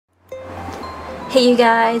Hey you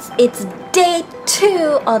guys, it's day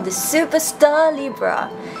 2 on the SuperStar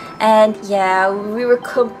Libra, and yeah, we were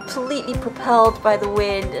completely propelled by the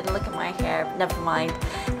wind. And look at my hair, never mind.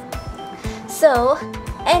 So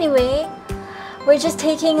anyway, we're just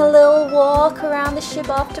taking a little walk around the ship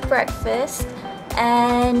after breakfast,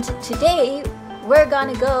 and today we're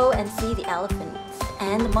gonna go and see the elephants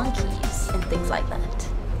and the monkeys and things like that.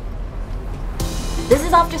 This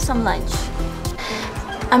is after some lunch.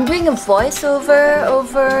 I'm doing a voiceover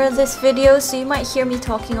over this video, so you might hear me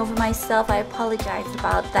talking over myself. I apologize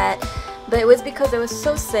about that, but it was because I was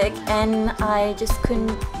so sick and I just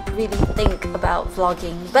couldn't really think about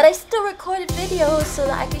vlogging. But I still recorded videos so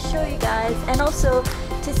that I could show you guys, and also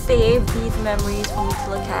to save these memories for me to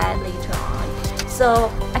look at later on. So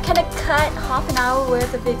I kind of cut half an hour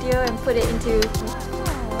worth of video and put it into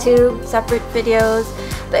 2 separate videos,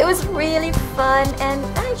 but it was really fun. And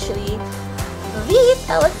actually, these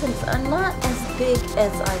elephants are not as big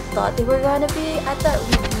as I thought they were gonna be. I thought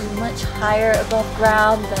we'd be much higher above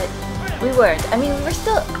ground, but we weren't. I mean, I was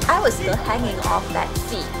still hanging off that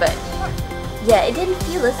seat, but yeah, it didn't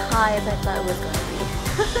feel as high as I thought it was gonna be.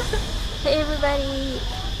 Hey everybody,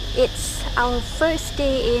 it's our first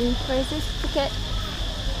day in, where is this? Phuket?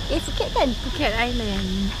 Phuket kan? Phuket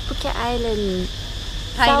Island. Phuket Island.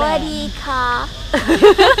 Thailand. Sawadee ka.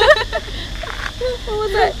 What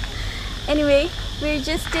was that? Anyway, we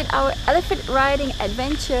just did our elephant riding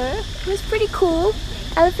adventure. It was pretty cool.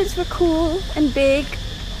 Elephants were cool and big,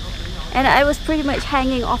 and I was pretty much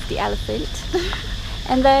hanging off the elephant.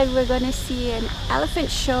 And then we're gonna see an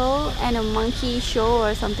elephant show and a monkey show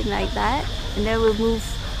or something like that, and then we'll move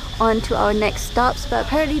on to our next stops. But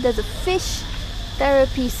apparently there's a fish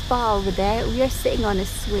therapy spa over there. We are sitting on a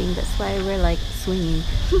swing, that's why we're like swinging.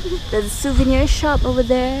 There's a souvenir shop over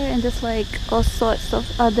there, and there's like all sorts of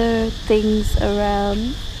other things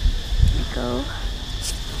around. There we go.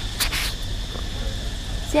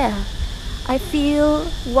 So yeah, I feel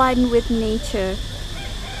one with nature.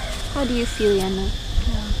 How do you feel, Yana?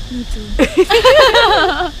 Yeah, me too.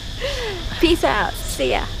 Peace out.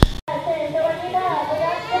 See ya.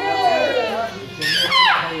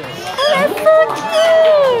 That's so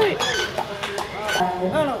cute!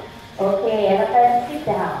 Okay, sit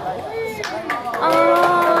down.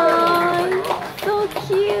 Oh, so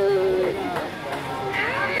cute!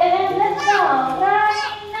 And let's go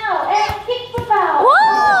right now and kick the ball. Wow!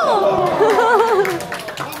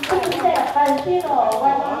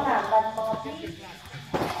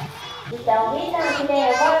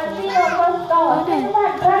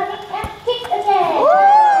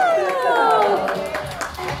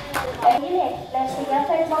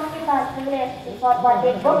 For what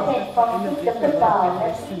they booked it from the football.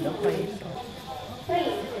 3, 2,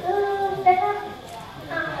 stand up.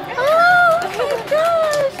 Oh my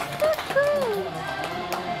gosh, that's cool!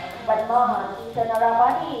 One more, turn around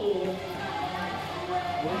body.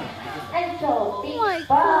 And so, big my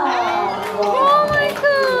ball. Oh my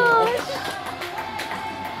gosh!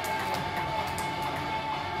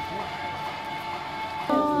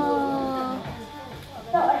 Oh.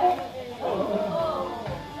 So again.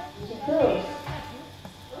 2.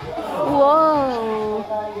 Whoa!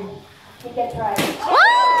 You can try.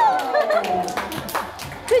 Wow!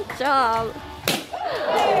 Good job!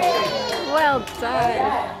 Well done!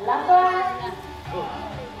 Last one.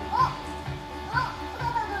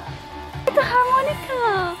 The harmonica!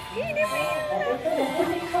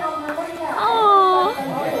 Oh!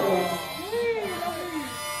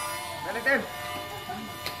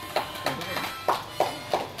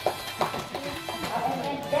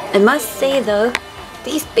 I must say though,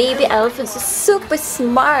 these baby elephants are super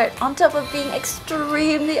smart, on top of being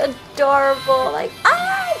extremely adorable. Like,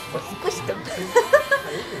 ah! Squish them.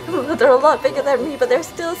 They're a lot bigger than me, but they're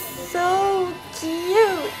still so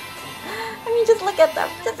cute. I mean, just look at them.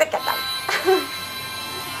 Just look at them.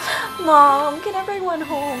 Mom, can I bring one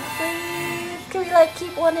home, please? Can we like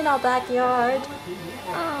keep one in our backyard?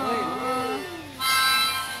 Aww.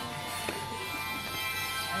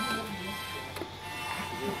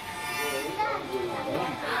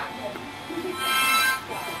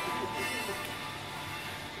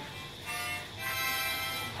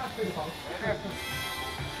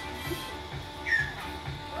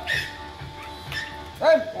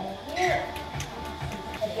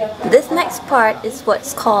 This next part is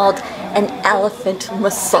what's called an elephant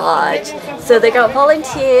massage. So they got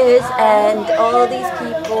volunteers, and all these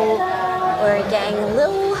people were getting a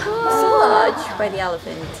little massage by the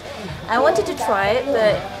elephant. I wanted to try it,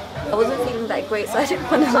 but I wasn't feeling that great, so I didn't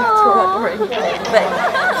want to like throw up or anything. But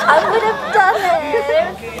I would have done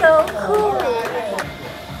it. So cool.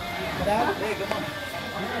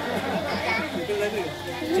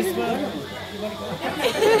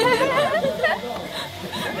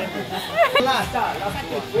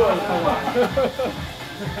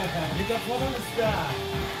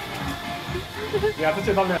 Ja, to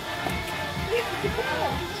cię mamy.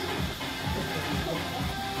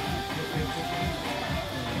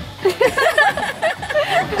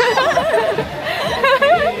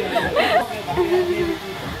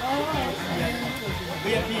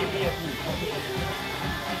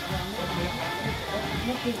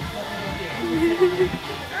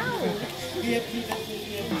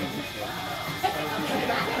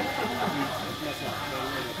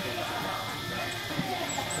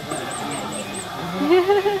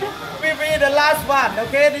 We be the last one,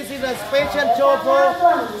 okay? This is a special show for,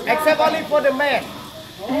 except only for the men.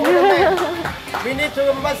 For the men. We need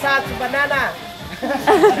to massage banana.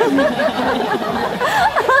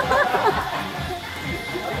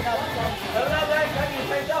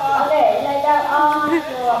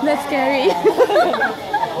 That's scary.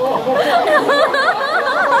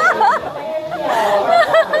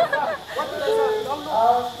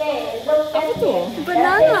 Okay, look at this.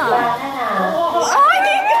 Banana.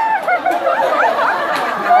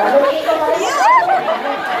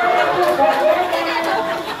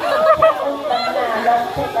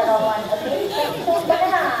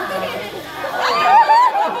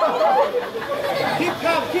 Keep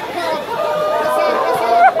calm, keep calm.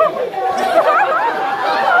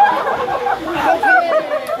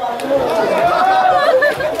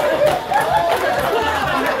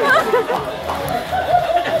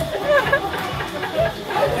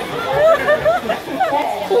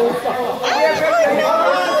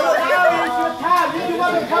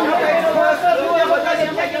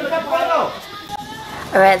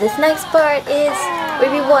 Alright, this next part is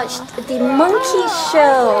where we watched the monkey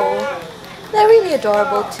show. They're really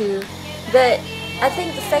adorable too, but I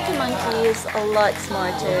think the second monkey is a lot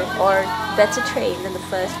smarter or better trained than the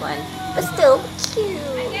first one, but still cute.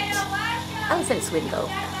 Elephant's window.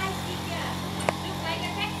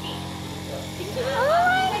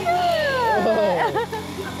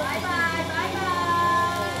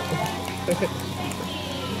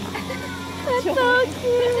 That's so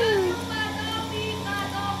cute.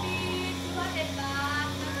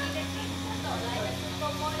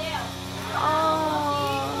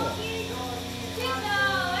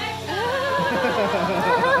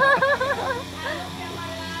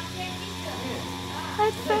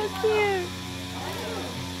 That's so cute.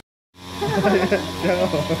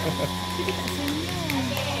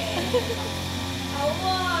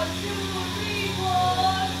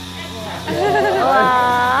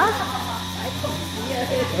 Wow.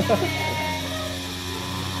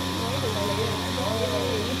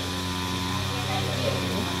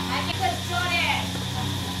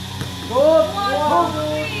 Oh,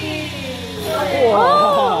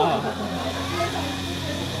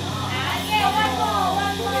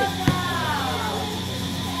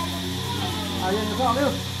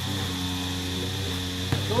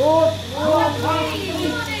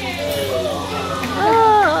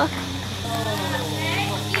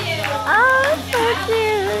 so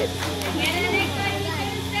cute.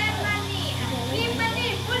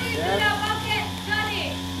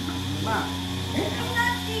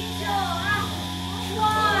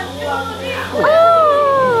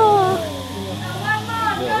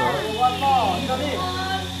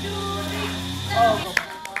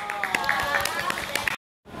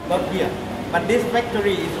 Not here. But this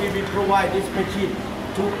factory is we will provide this machine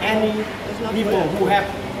to any people who have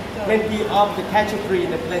plenty of the cashew tree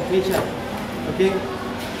in the plantation. Okay?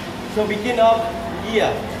 So begin of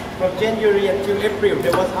year, from January until April,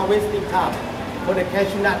 there was harvesting time for the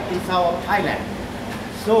cashew nut in south of Thailand.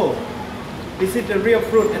 So this is the real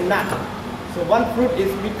fruit and nut. So one fruit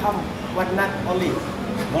is become one nut only.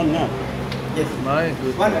 One nut. Yes. Nice.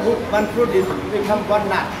 Good. One fruit is become one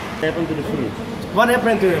nut. What happened to the fruit? What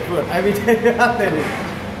happened to the fruit? I will tell you after this.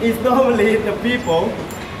 It's normally the people,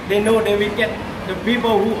 they know they will get, the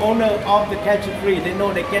people who owner of the cashew tree, they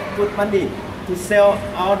know they get good money to sell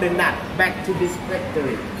all the nut back to this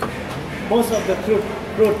factory. Most of the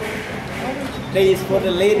fruit they is for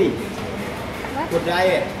the lady, for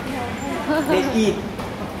diet. They eat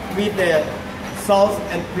with the salt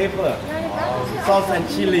and pepper, salt and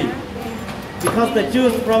chili. Because the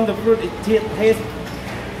juice from the fruit, it tastes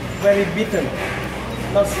very bitter,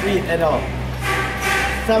 not sweet at all.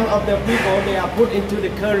 Some of the people, they are put into the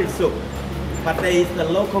curry soup, but there is the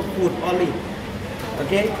local food only.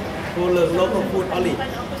 Okay, for the local food only.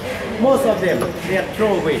 Most of them, they are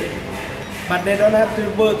throw away, but they don't have to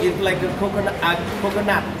work. It's like a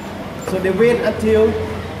coconut. So they wait until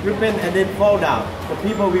ribbon and then fall down. The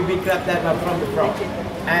people will be grab that one from the front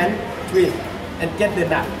and twist and get the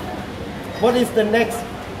nut. What is the next?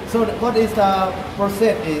 So what is the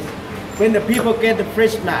process is when the people get the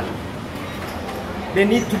fresh nut, they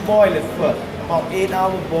need to boil it first, about 8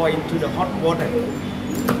 hours boil into the hot water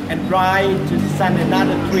and dry to the sun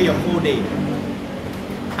another 3 or 4 days.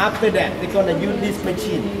 After that, they're gonna use this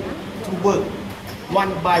machine to work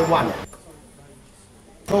one by one.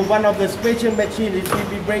 So one of the special machines is will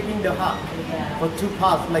be breaking the heart for 2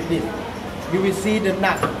 parts like this. You will see the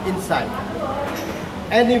nut inside.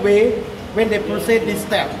 Anyway, when they process this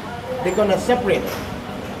step, they're gonna separate.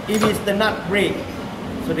 If it's the nut break,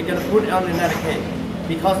 so they're gonna put it on another cake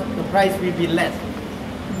because the price will be less.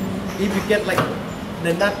 If you get like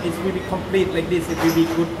the nut is really complete like this, it will be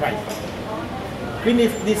good price.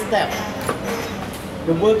 Finish this step.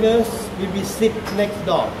 The workers will be sit next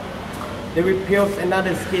door. They will peel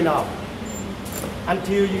another skin off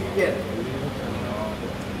until you get.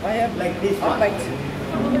 I have like this one.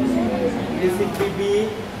 This will be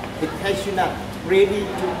the cashew nut ready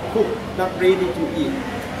to cook, not ready to eat.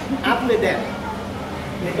 After that,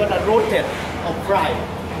 they're gonna rotate or fry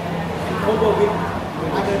and cover with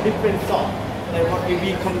other different sauce. Like what will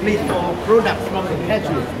be complete for products from the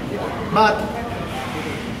cashew. But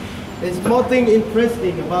there's more thing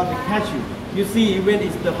interesting about the cashew. You see, when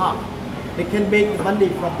it's the heart, they can make money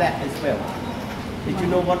from that as well. Did you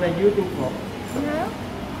know what they're using for? No.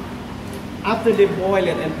 After they boil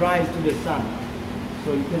it and dry it to the sun,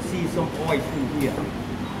 so you can see some oil in here.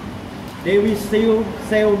 They will still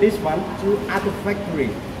sell this one to other factory.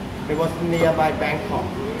 It was nearby Bangkok.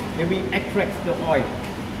 They will extract the oil.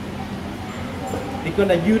 They're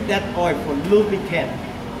gonna use that oil for lubricant,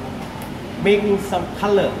 making some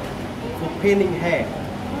color for painting hair,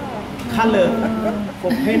 color for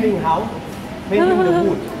painting house, painting the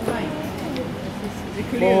wood.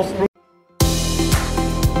 For